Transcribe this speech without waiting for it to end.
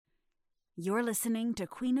You're listening to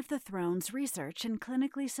Queen of the Thrones research and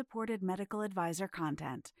clinically supported medical advisor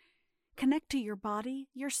content. Connect to your body,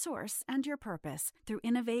 your source, and your purpose through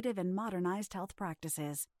innovative and modernized health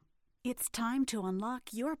practices. It's time to unlock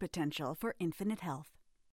your potential for infinite health.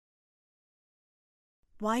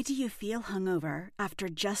 Why do you feel hungover after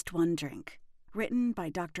just one drink? Written by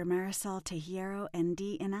Dr. Marisol Tejiero,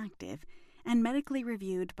 ND, Inactive, and medically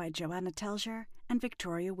reviewed by Joanna Telger and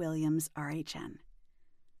Victoria Williams, RHN.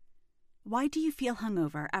 Why do you feel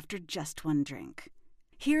hungover after just one drink?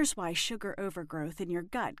 Here's why sugar overgrowth in your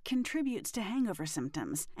gut contributes to hangover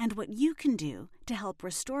symptoms and what you can do to help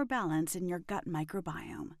restore balance in your gut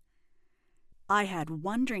microbiome. I had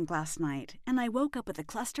one drink last night, and I woke up with a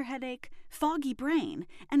cluster headache, foggy brain,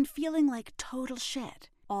 and feeling like total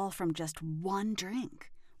shit, all from just one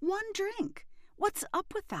drink. One drink! What's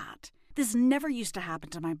up with that? This never used to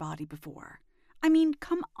happen to my body before. I mean,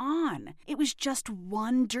 come on! It was just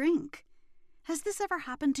one drink. Has this ever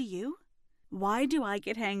happened to you? Why do I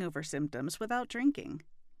get hangover symptoms without drinking?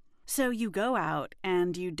 So you go out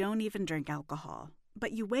and you don't even drink alcohol,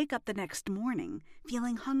 but you wake up the next morning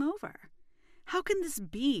feeling hungover. How can this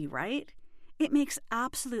be, right? It makes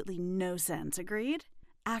absolutely no sense, agreed?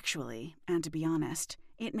 Actually, and to be honest,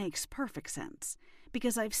 it makes perfect sense,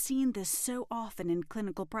 because I've seen this so often in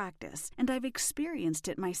clinical practice, and I've experienced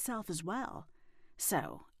it myself as well.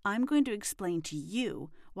 So, I'm going to explain to you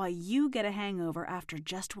why you get a hangover after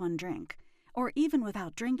just one drink, or even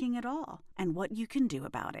without drinking at all, and what you can do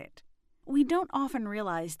about it. We don't often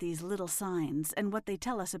realize these little signs and what they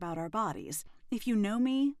tell us about our bodies. If you know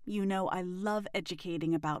me, you know I love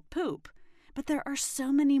educating about poop, but there are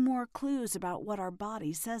so many more clues about what our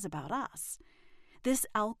body says about us. This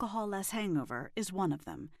alcohol-less hangover is one of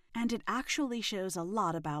them, and it actually shows a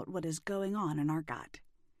lot about what is going on in our gut.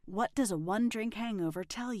 What does a one-drink hangover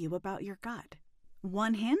tell you about your gut?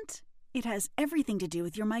 One hint? It has everything to do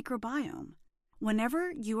with your microbiome.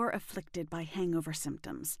 Whenever you are afflicted by hangover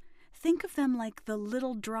symptoms, think of them like the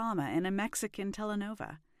little drama in a Mexican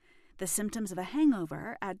telenovela. The symptoms of a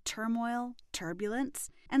hangover add turmoil, turbulence,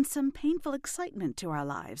 and some painful excitement to our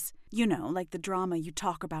lives. You know, like the drama you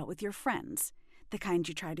talk about with your friends, the kind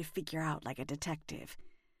you try to figure out like a detective.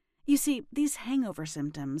 You see, these hangover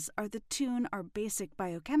symptoms are the tune our basic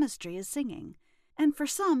biochemistry is singing. And for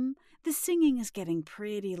some, the singing is getting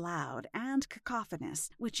pretty loud and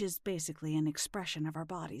cacophonous, which is basically an expression of our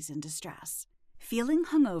bodies in distress. Feeling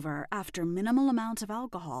hungover after minimal amounts of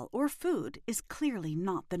alcohol or food is clearly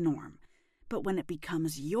not the norm. But when it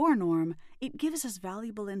becomes your norm, it gives us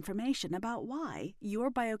valuable information about why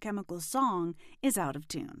your biochemical song is out of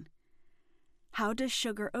tune. How does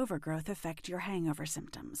sugar overgrowth affect your hangover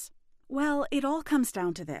symptoms? Well, it all comes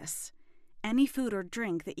down to this. Any food or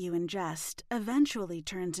drink that you ingest eventually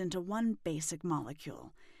turns into one basic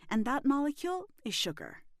molecule, and that molecule is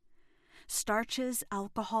sugar. Starches,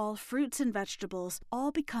 alcohol, fruits, and vegetables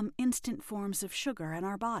all become instant forms of sugar in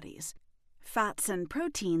our bodies. Fats and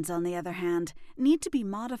proteins, on the other hand, need to be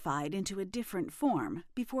modified into a different form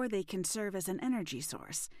before they can serve as an energy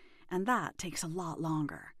source, and that takes a lot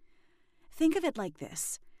longer. Think of it like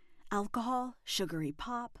this. Alcohol, sugary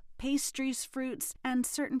pop, pastries, fruits, and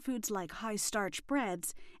certain foods like high-starch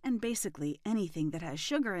breads, and basically anything that has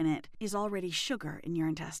sugar in it, is already sugar in your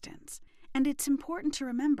intestines. And it's important to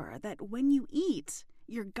remember that when you eat,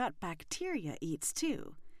 your gut bacteria eats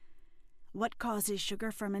too. What causes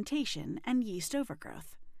sugar fermentation and yeast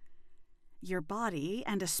overgrowth? Your body,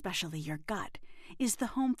 and especially your gut, is the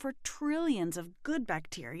home for trillions of good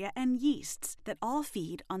bacteria and yeasts that all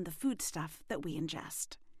feed on the foodstuff that we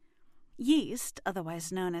ingest. Yeast,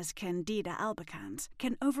 otherwise known as Candida albicans,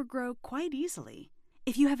 can overgrow quite easily.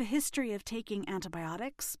 If you have a history of taking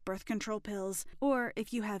antibiotics, birth control pills, or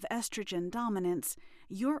if you have estrogen dominance,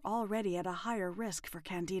 you're already at a higher risk for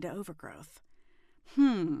Candida overgrowth.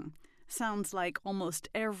 Sounds like almost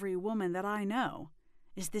every woman that I know.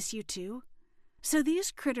 Is this you too? So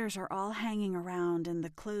these critters are all hanging around in the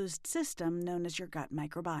closed system known as your gut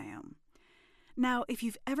microbiome. Now, if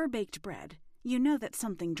you've ever baked bread, you know that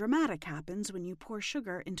something dramatic happens when you pour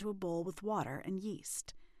sugar into a bowl with water and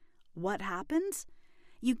yeast. What happens?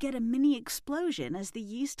 You get a mini explosion as the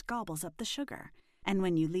yeast gobbles up the sugar. And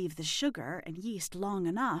when you leave the sugar and yeast long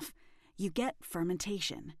enough, you get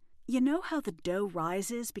fermentation. You know how the dough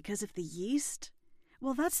rises because of the yeast?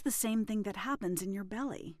 Well, that's the same thing that happens in your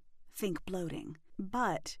belly. Think bloating.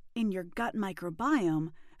 But in your gut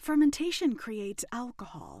microbiome, fermentation creates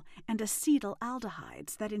alcohol and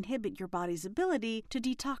acetaldehydes that inhibit your body's ability to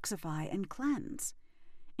detoxify and cleanse.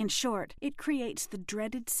 In short, it creates the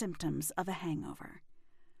dreaded symptoms of a hangover.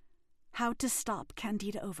 How to stop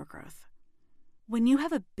Candida overgrowth. When you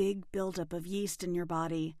have a big buildup of yeast in your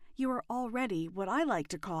body, you are already what I like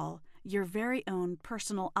to call your very own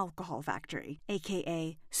personal alcohol factory,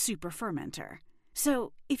 aka super fermenter.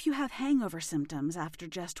 So, if you have hangover symptoms after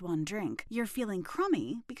just one drink, you're feeling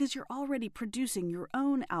crummy because you're already producing your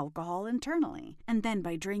own alcohol internally. And then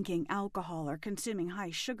by drinking alcohol or consuming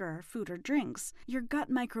high sugar food or drinks, your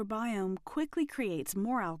gut microbiome quickly creates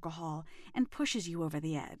more alcohol and pushes you over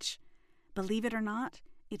the edge. Believe it or not,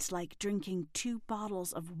 it's like drinking 2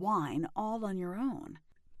 bottles of wine all on your own.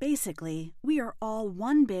 Basically, we are all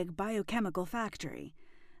one big biochemical factory.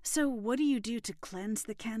 So what do you do to cleanse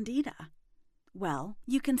the candida? Well,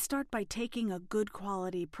 you can start by taking a good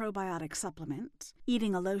quality probiotic supplement,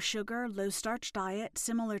 eating a low-sugar, low-starch diet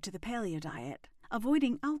similar to the paleo diet,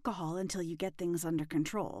 avoiding alcohol until you get things under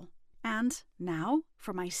control. And now,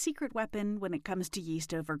 for my secret weapon when it comes to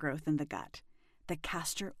yeast overgrowth in the gut, the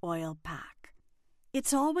castor oil pack.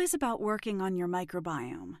 It's always about working on your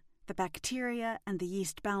microbiome, the bacteria and the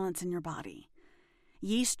yeast balance in your body.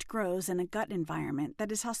 Yeast grows in a gut environment that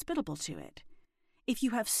is hospitable to it. If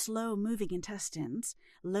you have slow-moving intestines,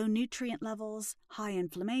 low nutrient levels, high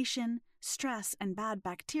inflammation, stress, and bad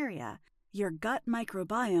bacteria, your gut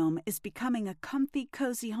microbiome is becoming a comfy,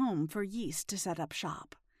 cozy home for yeast to set up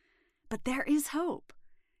shop. But there is hope.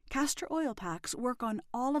 Castor oil packs work on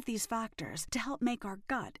all of these factors to help make our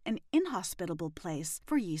gut an inhospitable place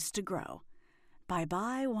for yeast to grow.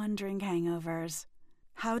 Bye-bye one-drink hangovers.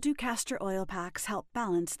 How do castor oil packs help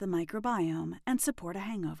balance the microbiome and support a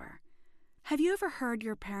hangover? Have you ever heard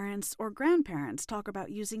your parents or grandparents talk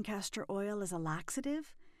about using castor oil as a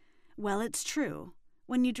laxative? Well, it's true.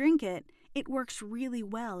 When you drink it, it works really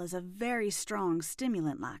well as a very strong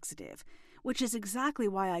stimulant laxative, which is exactly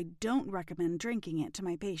why I don't recommend drinking it to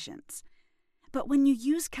my patients. But when you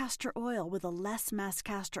use castor oil with a less mess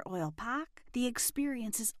castor oil pack, the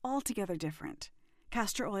experience is altogether different.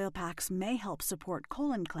 Castor oil packs may help support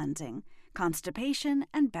colon cleansing, constipation,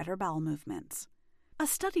 and better bowel movements. A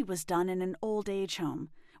study was done in an old age home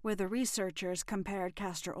where the researchers compared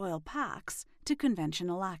castor oil packs to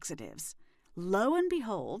conventional laxatives. Lo and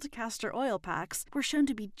behold, castor oil packs were shown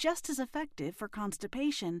to be just as effective for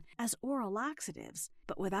constipation as oral laxatives,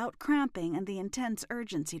 but without cramping and the intense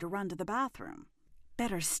urgency to run to the bathroom.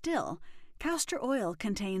 Better still, castor oil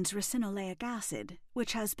contains ricinoleic acid,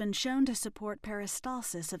 which has been shown to support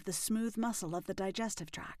peristalsis of the smooth muscle of the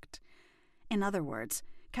digestive tract. In other words,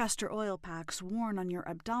 castor oil packs worn on your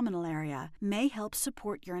abdominal area may help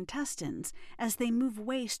support your intestines as they move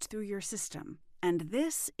waste through your system. And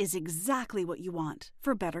this is exactly what you want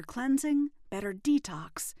for better cleansing, better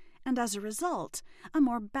detox, and as a result, a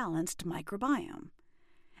more balanced microbiome.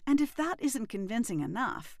 And if that isn't convincing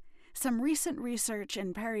enough, some recent research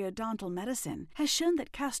in periodontal medicine has shown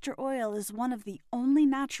that castor oil is one of the only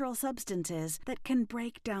natural substances that can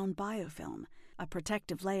break down biofilm, a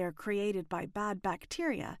protective layer created by bad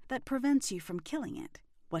bacteria that prevents you from killing it.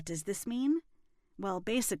 What does this mean? Well,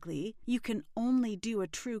 basically, you can only do a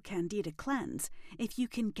true candida cleanse if you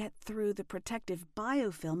can get through the protective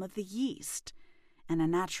biofilm of the yeast. And a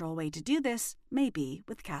natural way to do this may be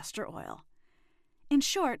with castor oil. In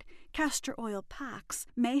short, castor oil packs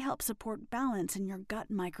may help support balance in your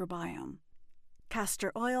gut microbiome.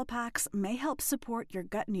 Castor oil packs may help support your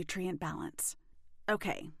gut nutrient balance.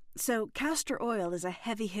 Okay, so castor oil is a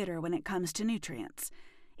heavy hitter when it comes to nutrients.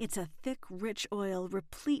 It's a thick, rich oil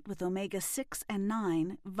replete with omega-6 and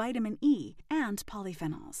 9, vitamin E, and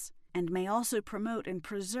polyphenols, and may also promote and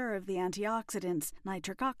preserve the antioxidants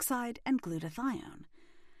nitric oxide and glutathione.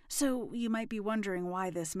 So you might be wondering why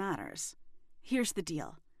this matters. Here's the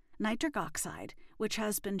deal. Nitric oxide, which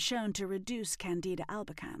has been shown to reduce Candida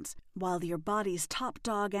albicans, while your body's top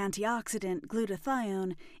dog antioxidant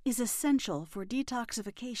glutathione is essential for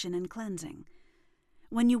detoxification and cleansing.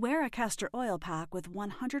 When you wear a castor oil pack with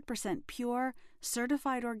 100% pure,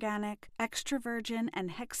 certified organic, extra virgin,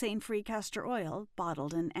 and hexane-free castor oil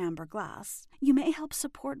bottled in amber glass, you may help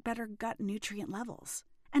support better gut nutrient levels.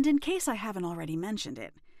 And in case I haven't already mentioned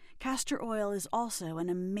it, castor oil is also an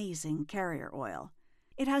amazing carrier oil.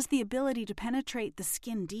 It has the ability to penetrate the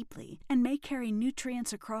skin deeply and may carry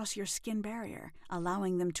nutrients across your skin barrier,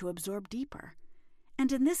 allowing them to absorb deeper.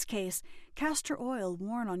 And in this case, castor oil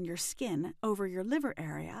worn on your skin over your liver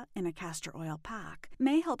area in a castor oil pack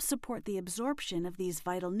may help support the absorption of these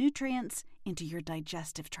vital nutrients into your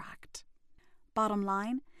digestive tract. Bottom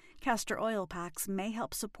line, castor oil packs may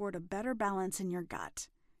help support a better balance in your gut.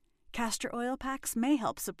 Castor oil packs may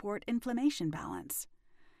help support inflammation balance.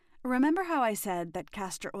 Remember how I said that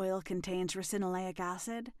castor oil contains ricinoleic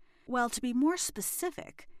acid? Well, to be more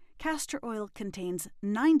specific, castor oil contains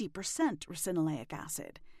 90% ricinoleic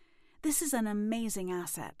acid. This is an amazing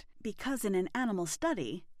asset because in an animal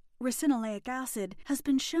study, ricinoleic acid has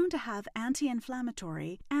been shown to have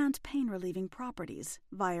anti-inflammatory and pain-relieving properties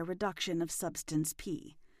via reduction of substance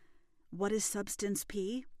P. What is substance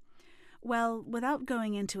P? Well, without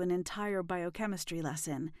going into an entire biochemistry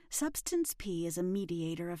lesson, substance P is a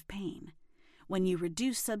mediator of pain. When you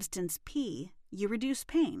reduce substance P, you reduce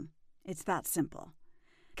pain. It's that simple.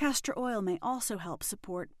 Castor oil may also help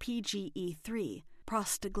support PGE3,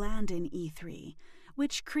 prostaglandin E3,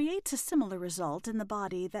 which creates a similar result in the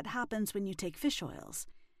body that happens when you take fish oils.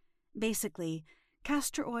 Basically,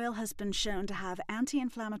 castor oil has been shown to have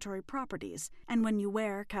anti-inflammatory properties, and when you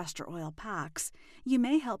wear castor oil packs, you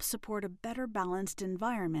may help support a better balanced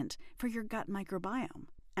environment for your gut microbiome.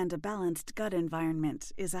 And a balanced gut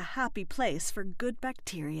environment is a happy place for good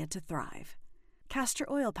bacteria to thrive. Castor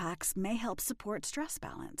oil packs may help support stress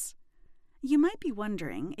balance. You might be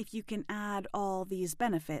wondering if you can add all these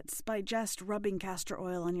benefits by just rubbing castor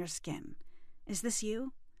oil on your skin. Is this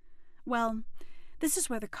you? Well, this is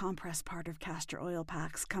where the compress part of castor oil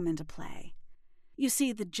packs come into play. You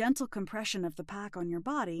see, the gentle compression of the pack on your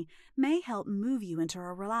body may help move you into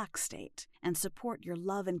a relaxed state and support your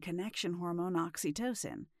love and connection hormone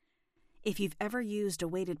oxytocin. If you've ever used a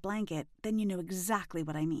weighted blanket, then you know exactly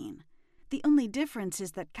what I mean. The only difference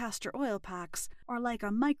is that castor oil packs are like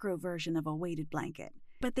a micro version of a weighted blanket,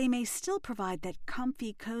 but they may still provide that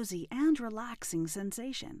comfy, cozy, and relaxing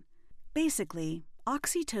sensation. Basically,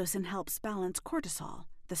 oxytocin helps balance cortisol,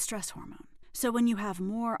 the stress hormone. So when you have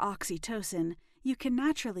more oxytocin, you can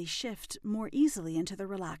naturally shift more easily into the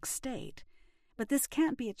relaxed state. But this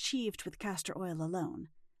can't be achieved with castor oil alone.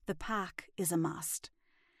 The pack is a must.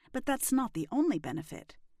 But that's not the only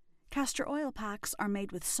benefit. Castor oil packs are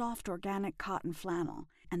made with soft organic cotton flannel,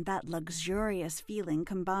 and that luxurious feeling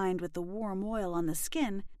combined with the warm oil on the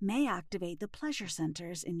skin may activate the pleasure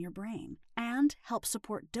centers in your brain and help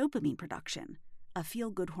support dopamine production, a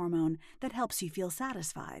feel-good hormone that helps you feel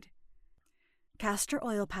satisfied. Castor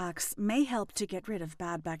oil packs may help to get rid of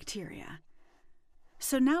bad bacteria.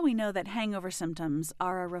 So now we know that hangover symptoms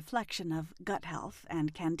are a reflection of gut health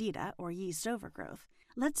and candida or yeast overgrowth.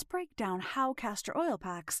 Let's break down how castor oil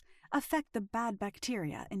packs affect the bad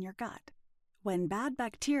bacteria in your gut. When bad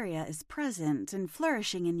bacteria is present and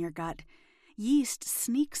flourishing in your gut, yeast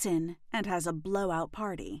sneaks in and has a blowout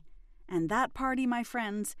party. And that party, my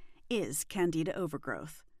friends, is candida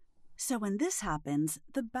overgrowth. So when this happens,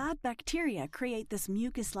 the bad bacteria create this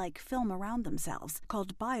mucus-like film around themselves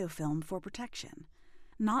called biofilm for protection.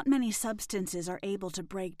 Not many substances are able to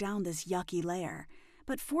break down this yucky layer,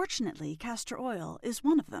 but fortunately castor oil is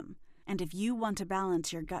one of them. And if you want to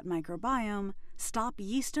balance your gut microbiome, stop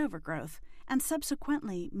yeast overgrowth, and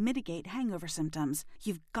subsequently mitigate hangover symptoms,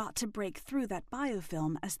 you've got to break through that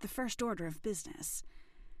biofilm as the first order of business.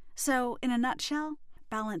 So, in a nutshell,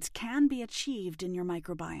 balance can be achieved in your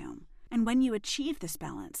microbiome. And when you achieve this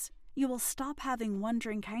balance, you will stop having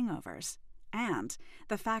one-drink hangovers. And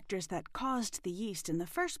the factors that caused the yeast in the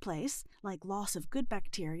first place, like loss of good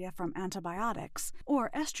bacteria from antibiotics or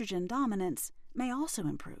estrogen dominance, may also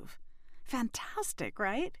improve. Fantastic,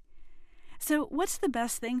 right? So what's the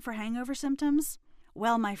best thing for hangover symptoms?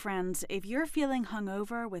 Well, my friends, if you're feeling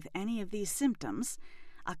hungover with any of these symptoms,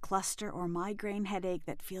 a cluster or migraine headache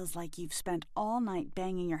that feels like you've spent all night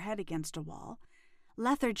banging your head against a wall,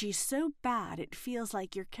 lethargy so bad it feels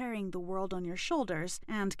like you're carrying the world on your shoulders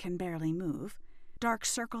and can barely move, dark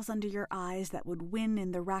circles under your eyes that would win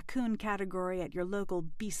in the raccoon category at your local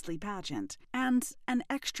beastly pageant, and an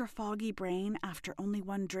extra foggy brain after only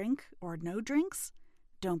one drink or no drinks?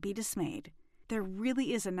 Don't be dismayed. There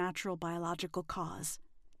really is a natural biological cause.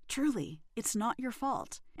 Truly, it's not your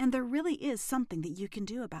fault, and there really is something that you can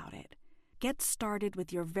do about it. Get started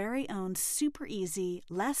with your very own super easy,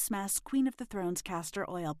 less mess Queen of the Thrones castor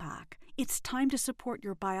oil pack. It's time to support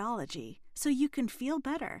your biology so you can feel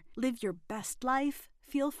better, live your best life,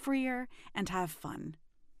 feel freer, and have fun.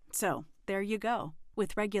 So, there you go.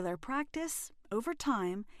 With regular practice, over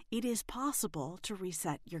time, it is possible to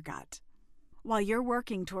reset your gut. While you're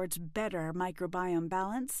working towards better microbiome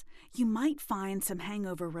balance, you might find some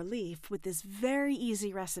hangover relief with this very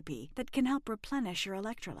easy recipe that can help replenish your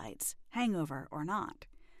electrolytes, hangover or not.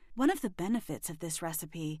 One of the benefits of this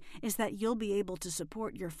recipe is that you'll be able to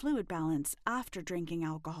support your fluid balance after drinking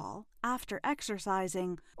alcohol, after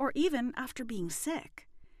exercising, or even after being sick.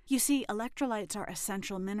 You see, electrolytes are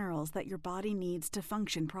essential minerals that your body needs to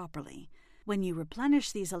function properly. When you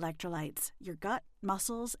replenish these electrolytes, your gut,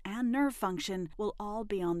 muscles, and nerve function will all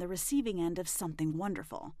be on the receiving end of something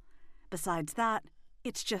wonderful. Besides that,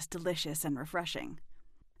 it's just delicious and refreshing.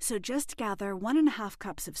 So just gather 1.5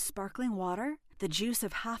 cups of sparkling water, the juice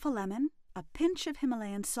of half a lemon, a pinch of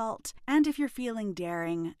Himalayan salt, and if you're feeling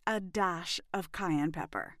daring, a dash of cayenne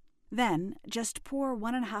pepper. Then, just pour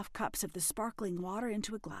 1.5 cups of the sparkling water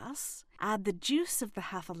into a glass, add the juice of the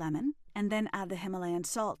half a lemon, and then add the Himalayan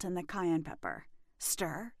salt and the cayenne pepper.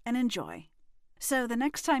 Stir and enjoy. So the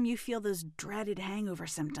next time you feel those dreaded hangover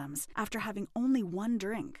symptoms after having only one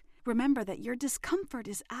drink, remember that your discomfort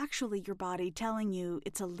is actually your body telling you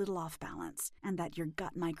it's a little off balance and that your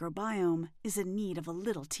gut microbiome is in need of a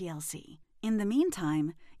little TLC. In the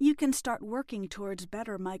meantime, you can start working towards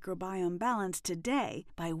better microbiome balance today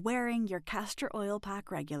by wearing your castor oil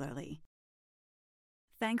pack regularly.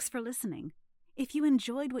 Thanks for listening. If you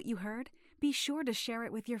enjoyed what you heard, be sure to share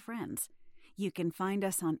it with your friends. You can find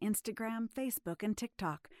us on Instagram, Facebook, and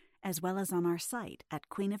TikTok, as well as on our site at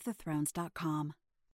queenofthethrones.com.